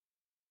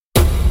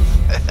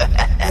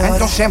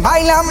Entonces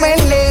bailame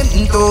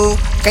lento,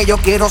 que yo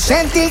quiero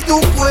sentir tu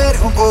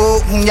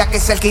cuerpo. Ya que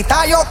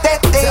cerquita yo te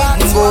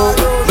tengo,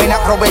 ven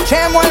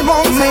aprovechemos el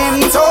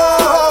momento.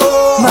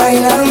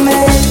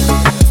 Bailame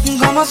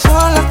como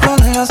sola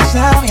con los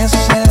labios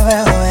el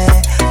bebé.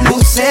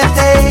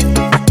 Lúcete,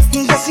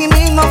 que así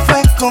mismo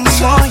fue como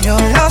yo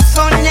lo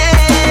soñé.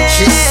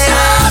 She's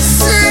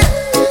sassy,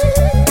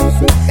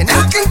 and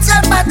I can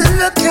tell by the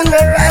look in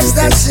her eyes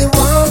that she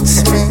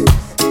wants me.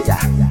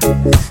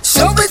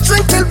 So we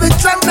drink till we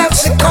drunk, now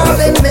she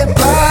calling me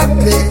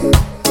papi.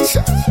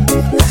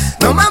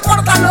 No me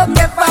importa lo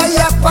que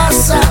vaya a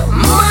pasar,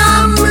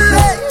 mami,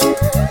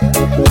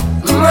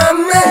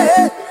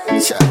 mami.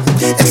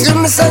 Excuse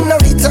me,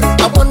 señorita,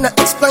 I wanna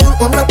explain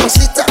una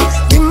cosita.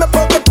 Dime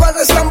por qué tú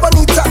eres tan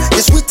bonita.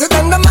 You're sweeter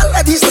than the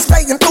melodies that's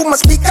playing through my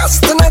speakers.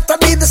 Tonight I'll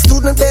be the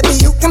student, baby,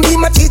 you can be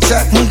my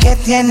teacher. ¿Qué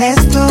tienes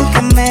tú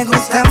que me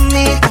gusta a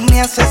mí? Tú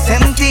me haces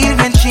sentir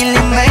bien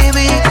chilling,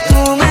 baby.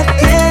 Tú me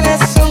tienes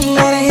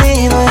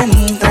sumergido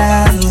en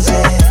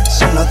trance.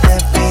 Solo te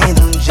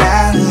pido un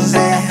chance,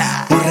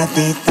 un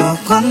ratito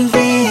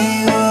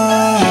contigo.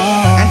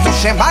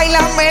 Entonces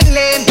bailame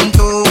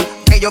lento,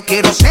 que yo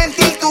quiero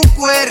sentir tu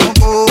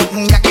cuerpo.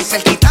 Ya que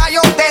cerquita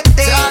yo te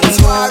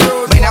tengo,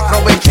 ven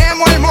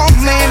aprovechemos el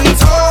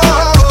momento.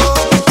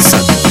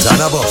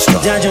 Santana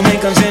Bosco. Ya yo me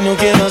cansé, no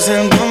quiero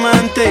ser tu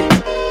amante.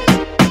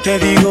 Te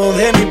digo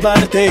de mi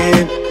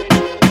parte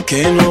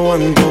que no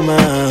aguanto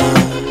más.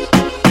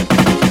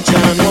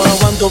 Ya no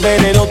aguanto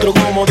ver el otro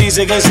como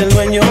dice que es el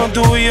dueño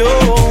tuyo.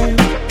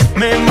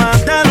 Me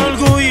mata el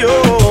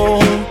orgullo,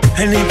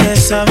 él ni te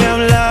sabe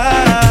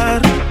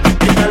hablar.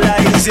 Esta la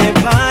hice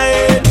pa'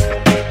 él.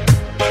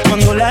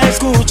 Cuando la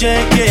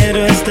escuche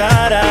quiero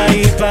estar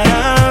ahí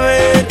para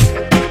ver.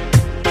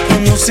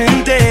 Cuando se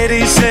entere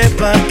y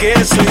sepa que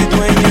soy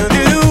dueño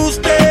de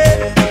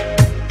usted.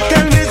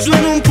 Tal vez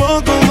suene un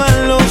poco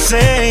mal, lo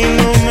sé, y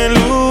no me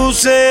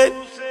luce.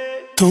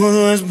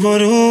 Todo es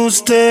por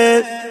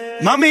usted.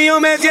 Mami, yo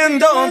me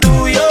siento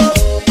tuyo.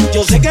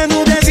 Yo sé que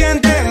tú te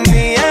sientes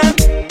mía.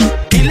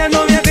 Y la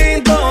novia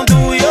siento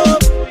tuyo,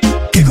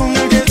 que con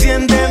él te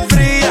sientes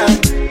fría.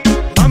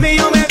 Mami,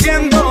 yo me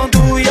siento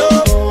tuyo.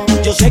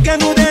 Yo sé que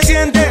tú te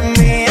sientes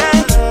mía.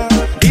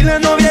 Y la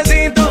novia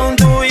siento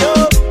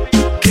tuyo,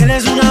 que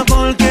eres una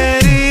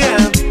porquería.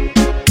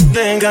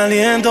 Te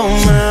caliento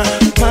más,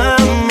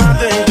 mamá,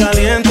 te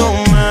caliento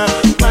más.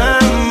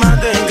 Mamá,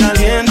 te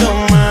caliento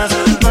más.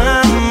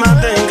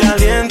 Mamá, te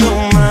caliento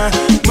más.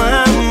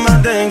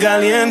 Mamá, te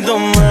caliento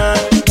más.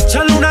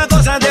 Solo una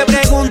cosa te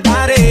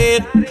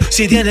preguntaré: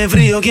 si tienes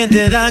frío, ¿quién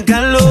te da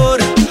calor?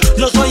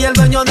 Yo soy el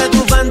dueño de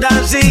tu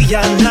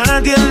fantasía,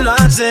 nadie lo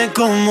hace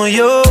como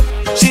yo.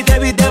 Si te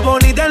viste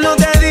bonita, no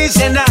te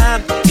dice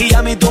nada. Y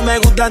a mí tú me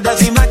gustas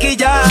sin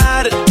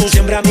maquillar. Tú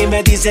siempre a mí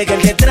me dices que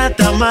él te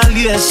trata mal,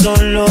 y eso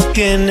lo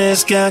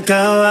tienes que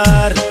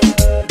acabar.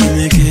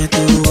 Dime qué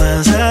tú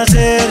vas a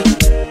hacer.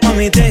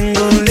 Mami,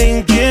 tengo la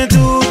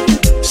inquietud.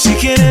 Si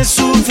quieres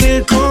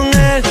sufrir con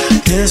él,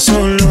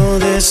 eso lo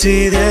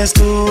decides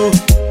tú.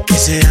 Que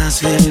seas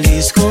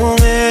feliz con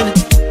él,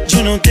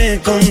 yo no te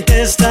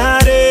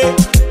contestaré.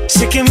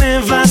 Sé que me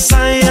vas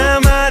a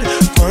llamar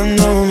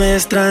cuando me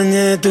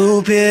extrañe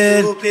tu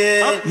piel.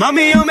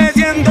 Mami, yo me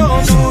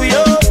siento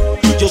tuyo.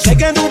 Yo sé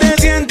que tú te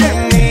sientes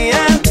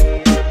mía.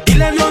 Y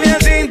la novia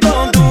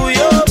siento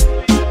tuyo,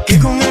 que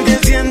con él te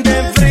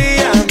sientes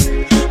fría.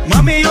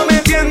 Mami, yo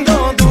me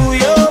siento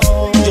tuyo.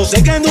 Yo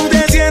sé que tú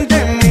te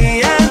sientes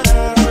mía.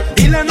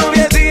 Y la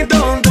novia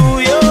siento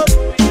tuyo,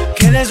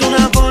 que eres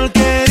una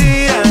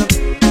porquería.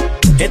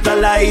 Esta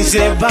la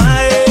hice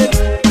pa' él.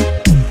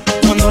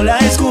 Cuando la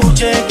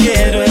escuche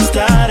quiero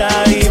estar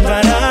ahí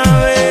para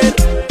ver.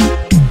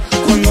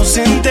 Cuando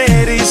se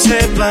entere y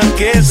sepa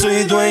que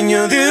soy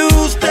dueño de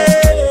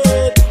usted.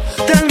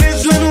 Tal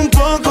vez suene un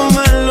poco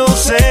mal, lo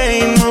sé,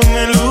 y no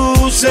me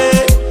luce.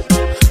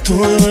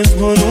 Todo es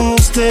por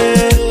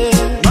usted.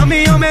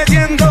 Mami, yo me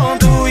siento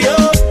tuyo.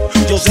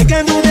 Yo sé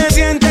que tú te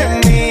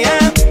sientes mía.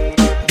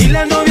 Y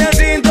la novia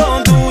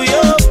siento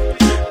tuyo,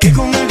 que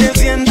con él te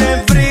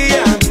sientes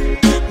fría.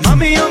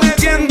 Mami, yo me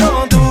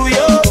siento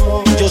tuyo.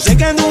 Yo sé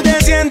que tú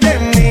te sientes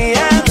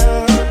mía.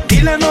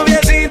 Y la novia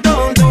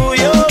siento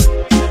tuyo,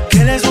 que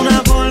eres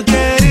una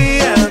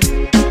porquería.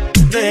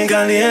 Te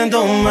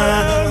caliento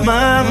más,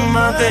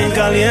 mamá, te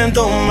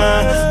caliento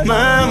más.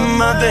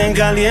 Mamá, te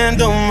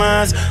caliento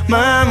más.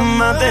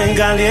 Mamá, te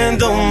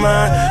caliento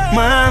más.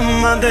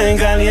 Mamá, te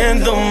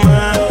caliento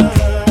más.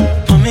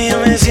 Mami, yo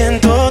me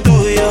siento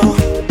tuyo.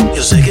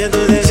 Yo sé que tú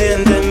te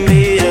sientes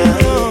mía.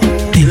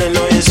 Y la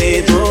novia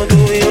siento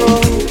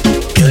tuyo,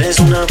 que eres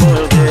una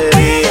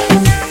porquería.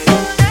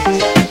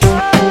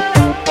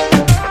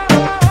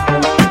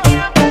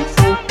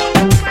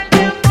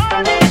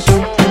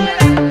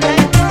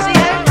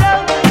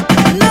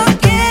 No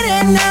quiere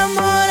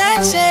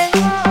enamorarse,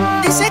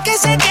 dice que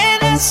se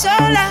queda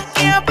sola,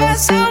 que ha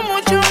pasado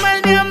mucho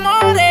mal de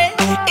amores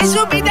y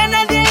su vida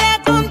nadie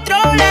la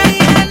controla.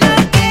 Ella no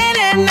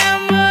quiere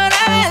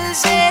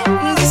enamorarse,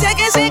 dice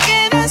que se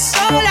queda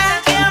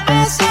sola,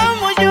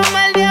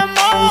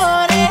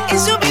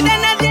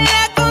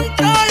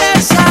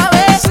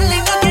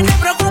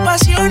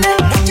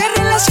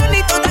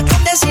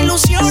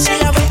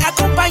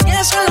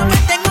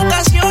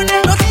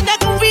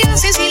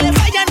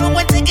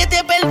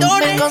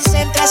 me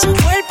concentra su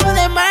cuerpo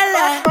de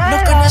mala.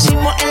 Nos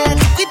conocimos en la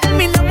disco y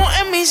terminamos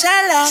en mi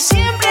sala.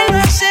 Siempre lo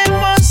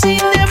hacemos sin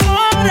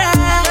demora.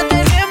 No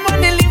tenemos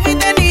ni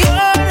límite ni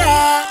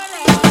hora.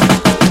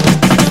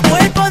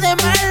 Cuerpo de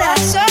mala,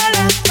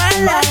 sola,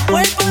 mala.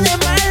 Cuerpo de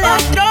mala,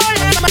 no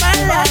la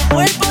mala.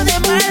 Cuerpo de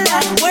mala,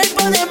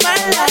 cuerpo de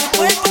mala,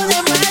 cuerpo de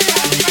mala.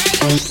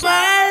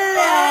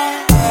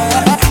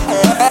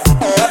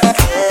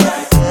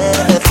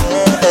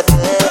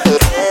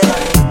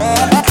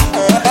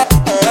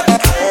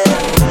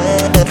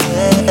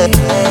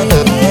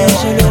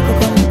 Soy loco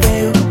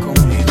conmigo.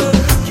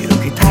 Quiero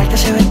quitarte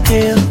ese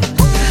vestido,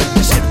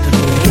 hacerte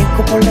un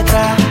rico por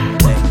detrás,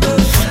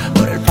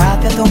 por el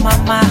patio de tu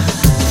mamá.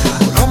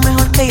 Lo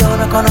mejor que yo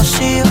no he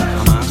conocido.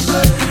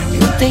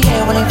 Yo te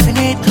llevo al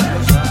infinito.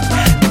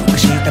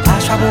 Porque si te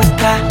paso a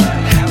buscar,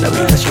 la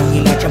habitación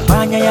y la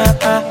champaña ya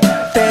está.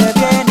 Te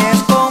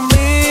vienes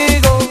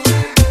conmigo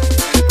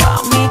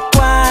pa' mi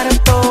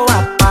cuarto,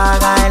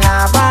 apaga el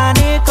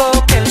abanico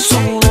que el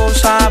sudor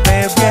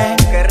sabe bien.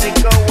 Qué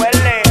rico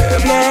huele. Te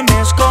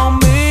vienes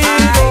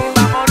conmigo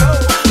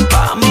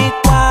pa' mi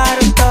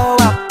cuarto,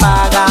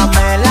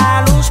 apágame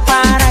la luz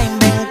para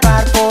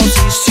inventar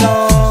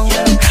posición.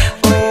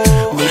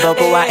 Mi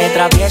boca es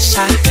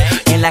traviesa,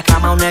 en la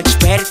cama una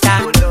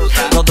experta.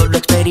 Todo lo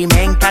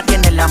experimenta,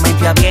 tiene la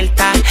mente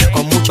abierta.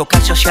 Con mucho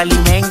calcio se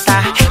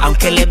alimenta,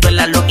 aunque le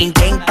duela lo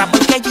intenta.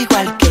 Porque ella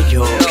igual que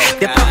yo,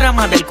 de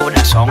programa del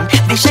corazón,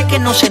 dice que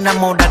no se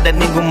enamora de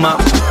ningún mamá.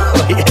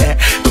 Oye,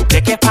 ¿tú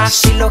crees que es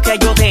fácil lo que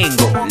yo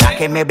tengo? La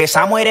que me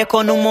besa muere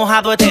con un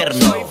mojado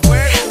eterno.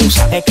 Tú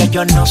sabes que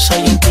yo no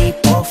soy un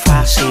tipo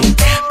fácil,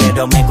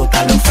 pero me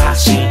gusta lo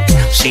fácil.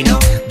 Si no,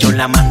 yo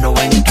la mando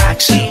en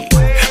taxi.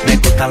 Me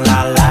gusta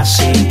la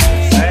lassi.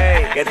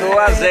 Hey, ¿qué tú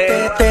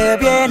haces? Te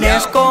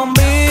vienes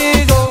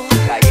conmigo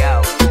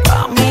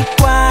pa' mi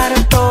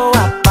cuarto,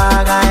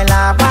 apaga el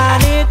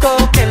abanico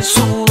que el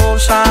sudor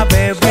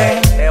sabe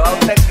bien. Te va a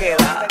usted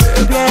quedar.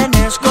 Te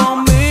vienes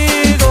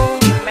conmigo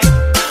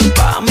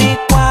pa' mi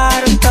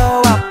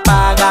cuarto,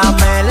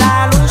 apágame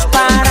la luz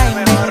para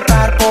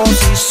inventar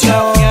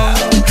posición.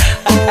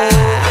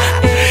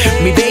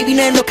 Mi baby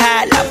no es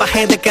local, la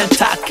bajé de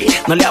Kentucky.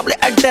 No le hables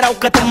alterado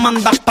que te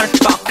mandas pa'l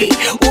toque.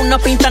 Una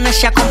pinta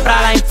necia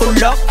comprada en Full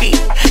Lucky,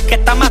 que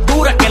está más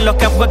dura que los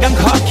que juegan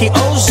hockey.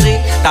 Oh sí,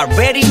 está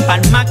ready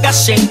pa'l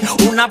magazine.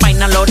 Una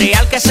vaina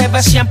L'Oreal que se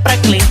ve siempre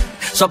clean.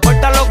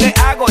 Soporta lo que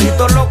hago y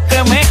todo lo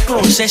que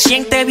mezclo. Se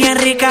siente bien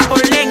rica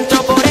por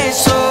dentro, por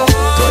eso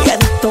estoy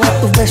adicto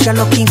a tus besos, a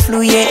lo que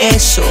influye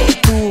eso.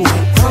 Tú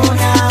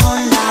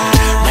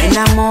me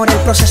enamora el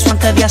proceso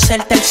antes de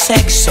hacerte el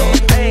sexo.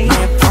 Me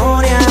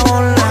pone a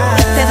volar.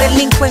 Este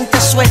delincuente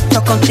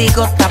suelto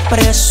contigo está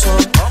preso.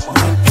 Me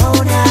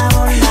pone a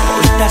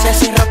volar. Estás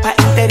sin ropa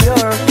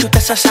interior, tú te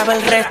sabe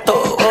el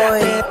resto.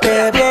 Hoy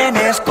te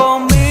vienes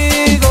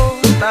conmigo,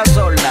 Estás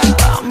sola.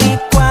 pa' mi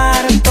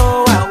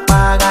cuarto,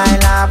 apaga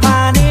el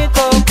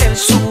abanico que el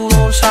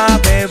sudor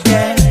sabe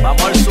bien.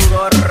 Vamos al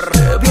sudor.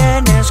 Te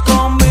vienes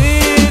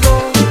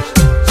conmigo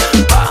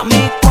pa'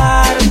 mi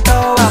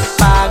cuarto,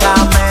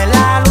 apágame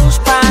la luz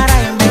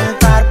para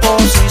inventar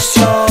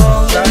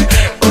posición.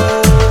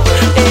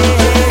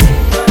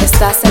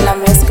 Estás en la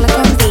mezcla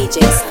con DJ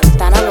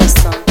Santana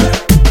Boston.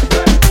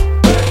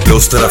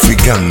 Los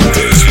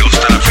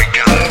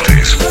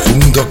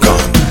traficantes.com.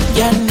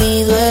 Ya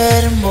ni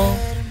duermo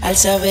al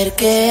saber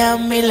que a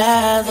mi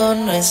lado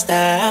no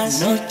estás.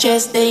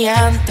 Noches de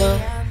llanto,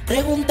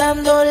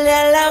 preguntándole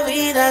a la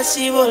vida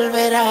si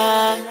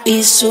volverá.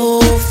 Y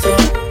sufro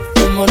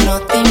como no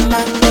te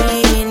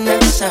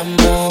imaginas,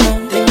 amor.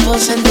 Tengo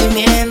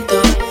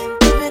sentimientos,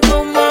 dime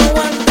cómo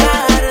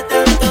aguantar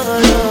tanto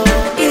dolor.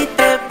 Y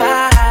te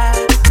vas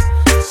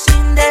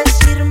sin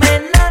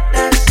decirme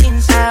nada,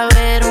 sin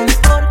saber un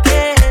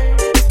porqué.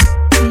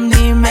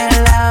 Dime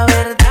la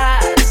verdad,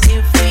 si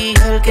fui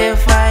el que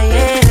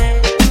fallé.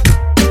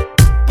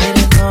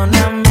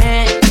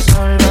 Perdóname,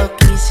 solo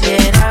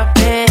quisiera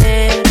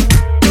ver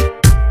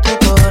tu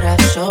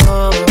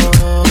corazón.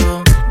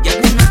 Ya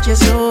de noche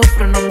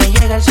sufro, no me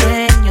llega el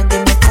sueño.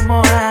 Dime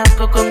cómo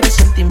hago con mis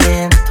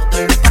sentimientos.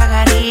 Todo lo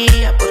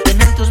pagaría por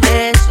tener tus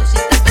besos y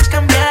tal vez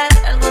cambiar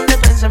algo de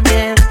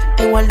pensamiento.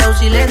 He guardado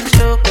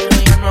silencio, pero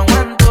ya no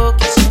aguanto.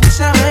 Quisiera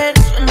saber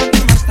solo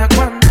dime hasta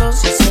cuándo.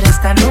 Si será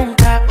hasta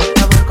nunca, por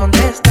favor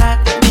contesta.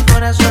 Mi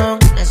corazón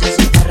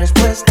necesita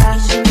respuesta.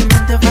 Y si mi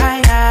mente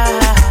falla,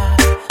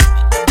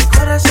 mi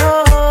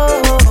corazón,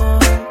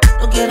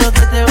 no quiero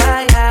que te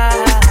vayas.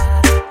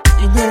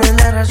 Si tienes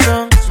la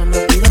razón, solo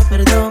pido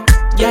perdón.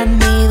 Ya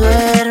ni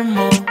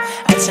duermo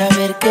al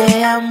saber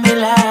que a mi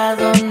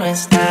lado no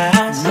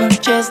estás.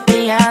 Noches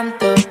de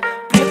llanto,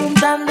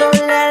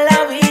 preguntándole a la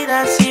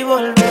vida si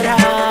volverá.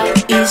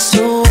 Y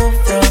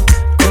sufro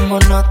como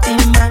no te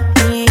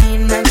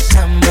imaginas,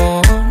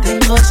 amor.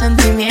 Tengo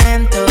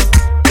sentimientos,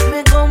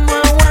 dime cómo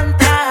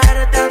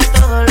aguantar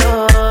tanto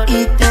dolor.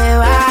 Y te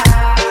vas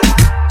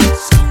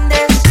sin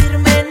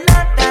decirme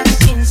nada,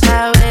 sin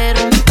saber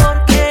un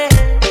porqué.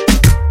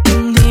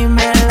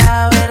 Dime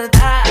la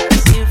verdad,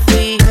 si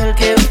fui el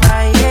que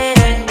fallé.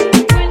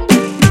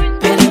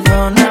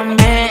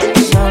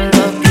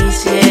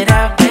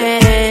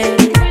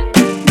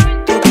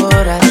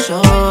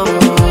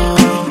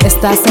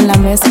 Estás en la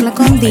mezcla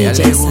con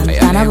DJ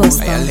Santana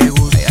Boston.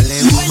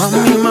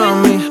 Mami,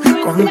 mami,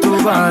 con tu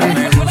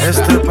body,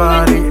 este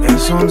party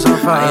es un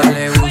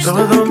safari.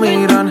 Todos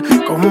miran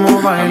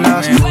cómo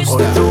bailas,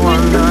 hoy tú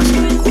andas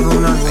con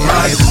una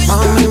nueva.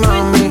 Mami,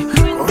 mami,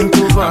 con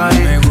tu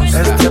body,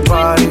 este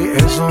party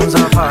es un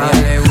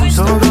safari.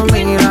 Todos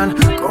miran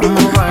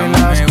cómo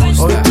bailas,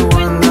 hoy tú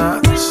andas.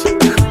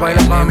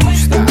 Baila mami,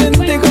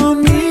 vente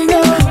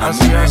conmigo,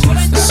 así es.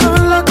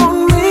 Sola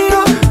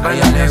conmigo,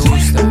 baila le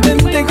gusta.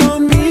 Vente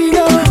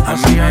conmigo,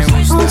 así es.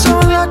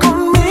 Sola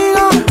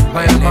conmigo,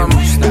 baila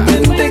mami.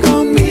 Vente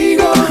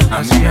conmigo,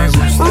 así es.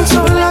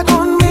 Sola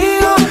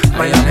conmigo,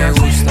 baila le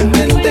gusta.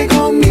 Vente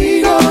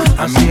conmigo,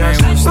 así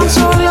es.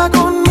 Sola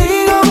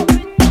conmigo.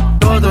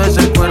 Todo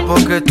ese cuerpo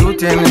que tú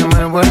tienes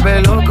me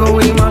vuelve loco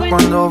y más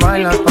cuando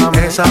bailas pa' mí.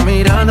 Esa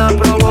mirada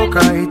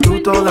provoca y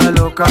tú toda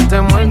loca te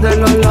muerde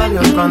los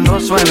labios cuando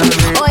suena el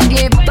beat.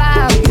 Oye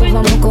papi,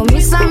 vamos con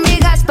mis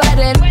amigas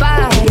para el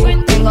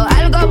party. Tengo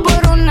algo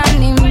por un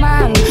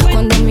animal.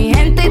 Cuando mi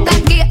gente está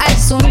aquí hay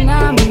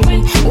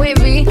tsunami.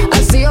 Wavy,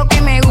 así o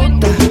que me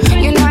gusta.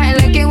 You know I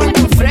like it when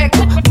tú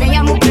fresco. Me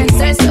llamo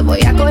princesa,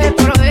 voy a coger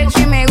provecho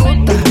y me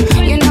gusta.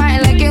 You know I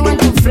like it when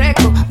tú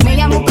fresco. Me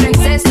llamo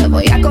princesa,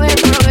 voy a coger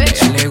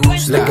provecho. A ella le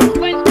gusta,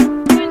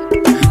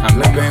 a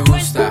mí me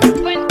gusta.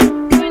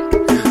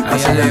 A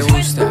ella le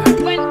gusta, a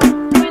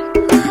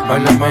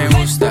mí me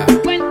gusta.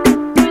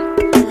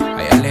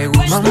 A ella le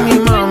gusta. Mami,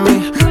 mami,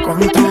 con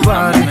tu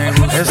body,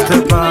 este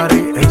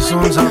party es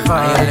un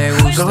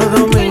safari.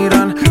 Todos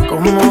miran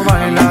cómo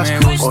bailas,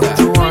 hoy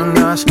tú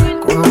andas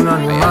con un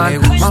animal.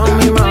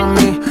 Mami,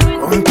 mami,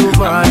 con tu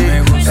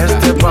body,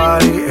 este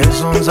party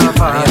es un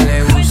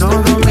safari.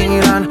 Todos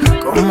miran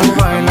cómo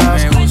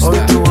bailas, hoy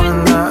tú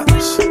andas.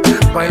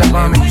 Baila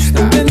mami,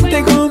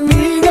 vente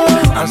conmigo,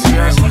 así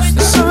es.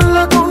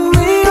 Sola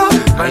conmigo,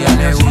 baila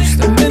le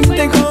gusta.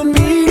 Vente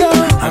conmigo,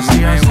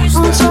 así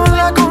es.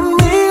 Sola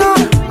conmigo,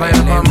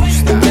 baila mami.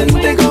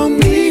 Vente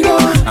conmigo,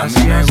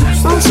 así es.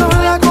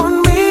 Sola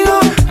conmigo,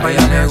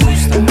 baila le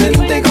gusta.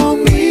 Vente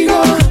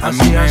conmigo,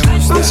 así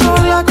es.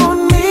 Sola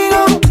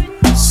conmigo.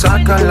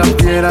 Saca la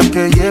fiera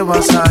que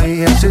llevas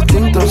ahí, ese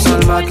instinto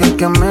salvaje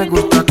que me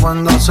gusta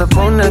cuando se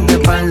pone de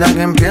espalda,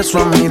 que empiezo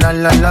a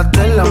mirarla, la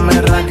tela me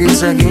raca y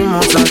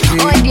seguimos aquí.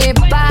 Oye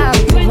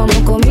papi, vamos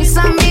con mis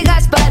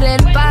amigas para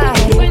el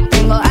party.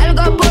 Tengo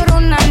algo por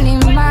un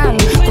animal.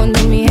 Cuando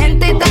mi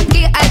gente está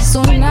aquí hay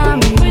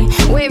tsunami.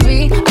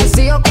 Wavy,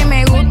 así o que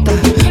me gusta.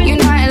 You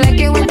know I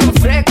like it when tú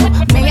fresco.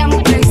 Me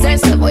llamo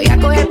princesa, voy a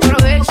coger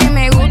provecho y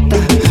me gusta.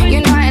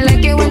 You know I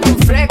like it when tú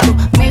fresco.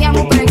 Me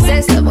llamo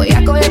princesa, voy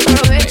a coger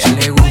provecho. A ella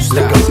le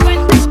gusta,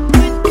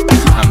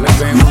 a mí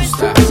me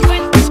gusta.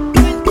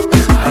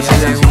 A ella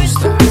le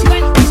gusta,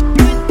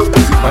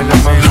 baila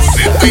me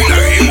gusta.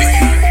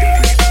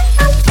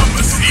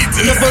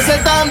 Después de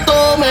tanto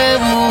me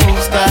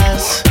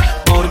buscas,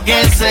 ¿por qué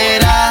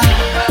será?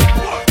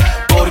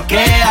 ¿Por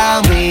qué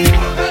a mí?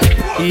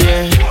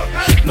 Yeah.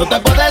 No te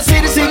puedo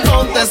decir sin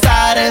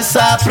contestar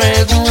esa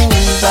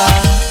pregunta.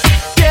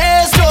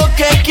 ¿Qué es lo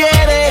que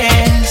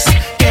quieres?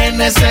 ¿Qué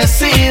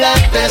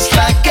necesidad es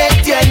la que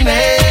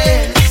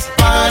tienes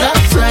para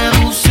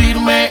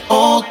seducirme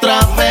otra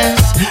vez?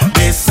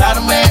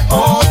 Besarme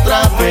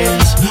otra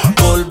vez,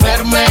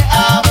 volverme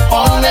a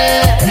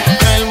poner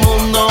el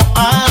mundo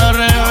al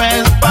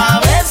revés, pa'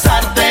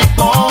 besarte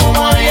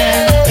como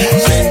ayer,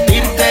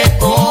 sentirte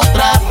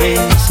otra vez,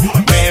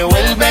 me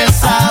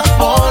vuelves a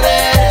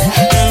poner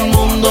el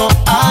mundo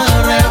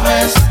al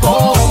revés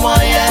como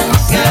ayer.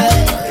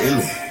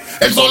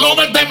 El solo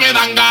verte me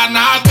dan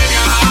ganas de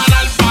viajar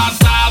al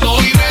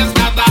pasado y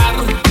rescatar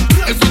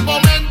esos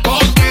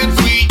momentos que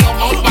tú y yo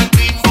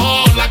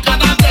compartimos, las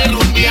ganas de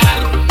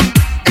rumbear.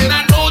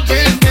 Eran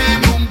noches que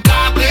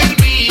nunca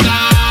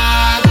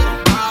terminan.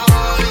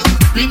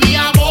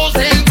 Vivíamos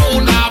en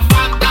una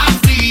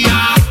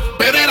fantasía,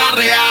 pero era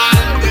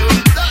real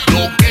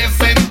lo que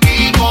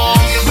sentimos,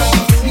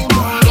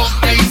 lo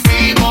que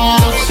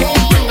hicimos.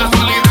 Qué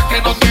casualidad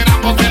que nos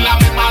quedamos en la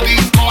misma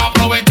disco,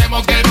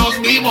 aprovechemos que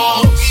nos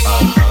vimos.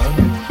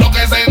 Lo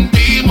que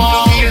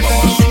sentimos,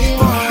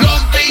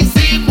 lo que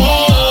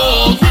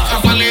hicimos. Qué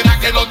casualidad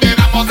que nos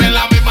quedamos en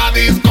la misma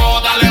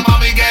disco. Dale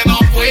mami que nos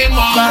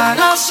fuimos.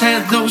 Para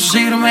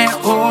seducirme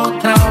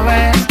otra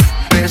vez,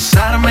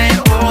 besarme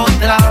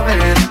otra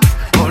vez,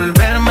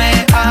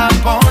 volverme a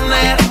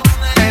poner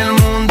el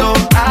mundo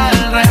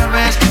al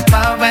revés,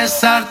 pa'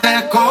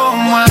 besarte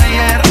como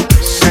ayer,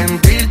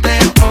 sentirte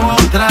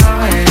otra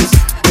vez,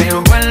 me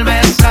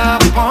vuelves a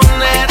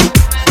poner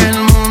el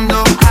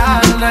mundo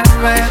al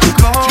revés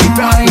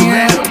como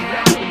ayer.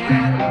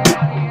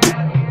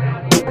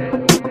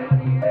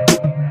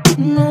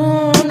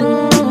 No,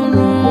 no,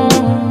 no.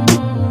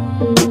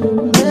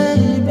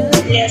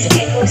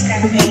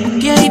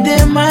 ¿Qué hay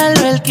de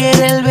malo el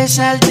querer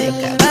besarte?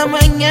 Cada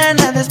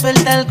mañana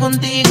despertar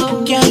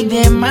contigo. ¿Qué hay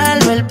de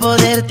malo el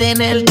poder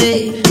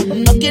tenerte?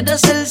 No quiero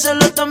ser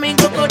solo tu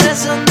amigo,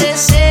 corazón de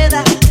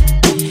seda,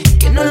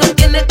 que no lo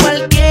tiene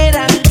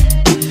cualquiera.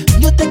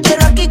 Yo te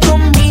quiero aquí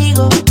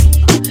conmigo,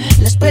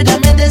 la espera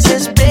me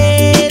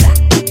desespera.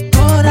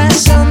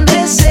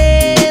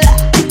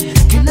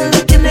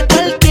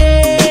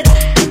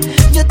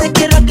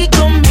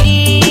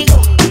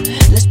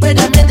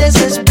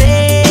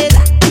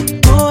 desespera.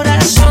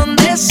 Corazón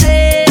de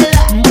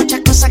seda,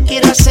 muchas cosas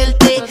quiero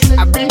hacerte.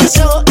 Abrir mis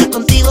ojos y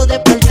contigo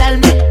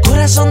despertarme.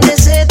 Corazón de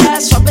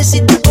seda,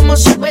 suavecito como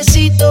su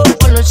besito.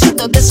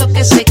 Colorcito de esos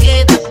que se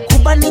quedan.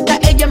 Cubanita,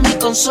 ella es mi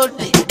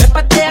consorte. Me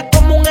patea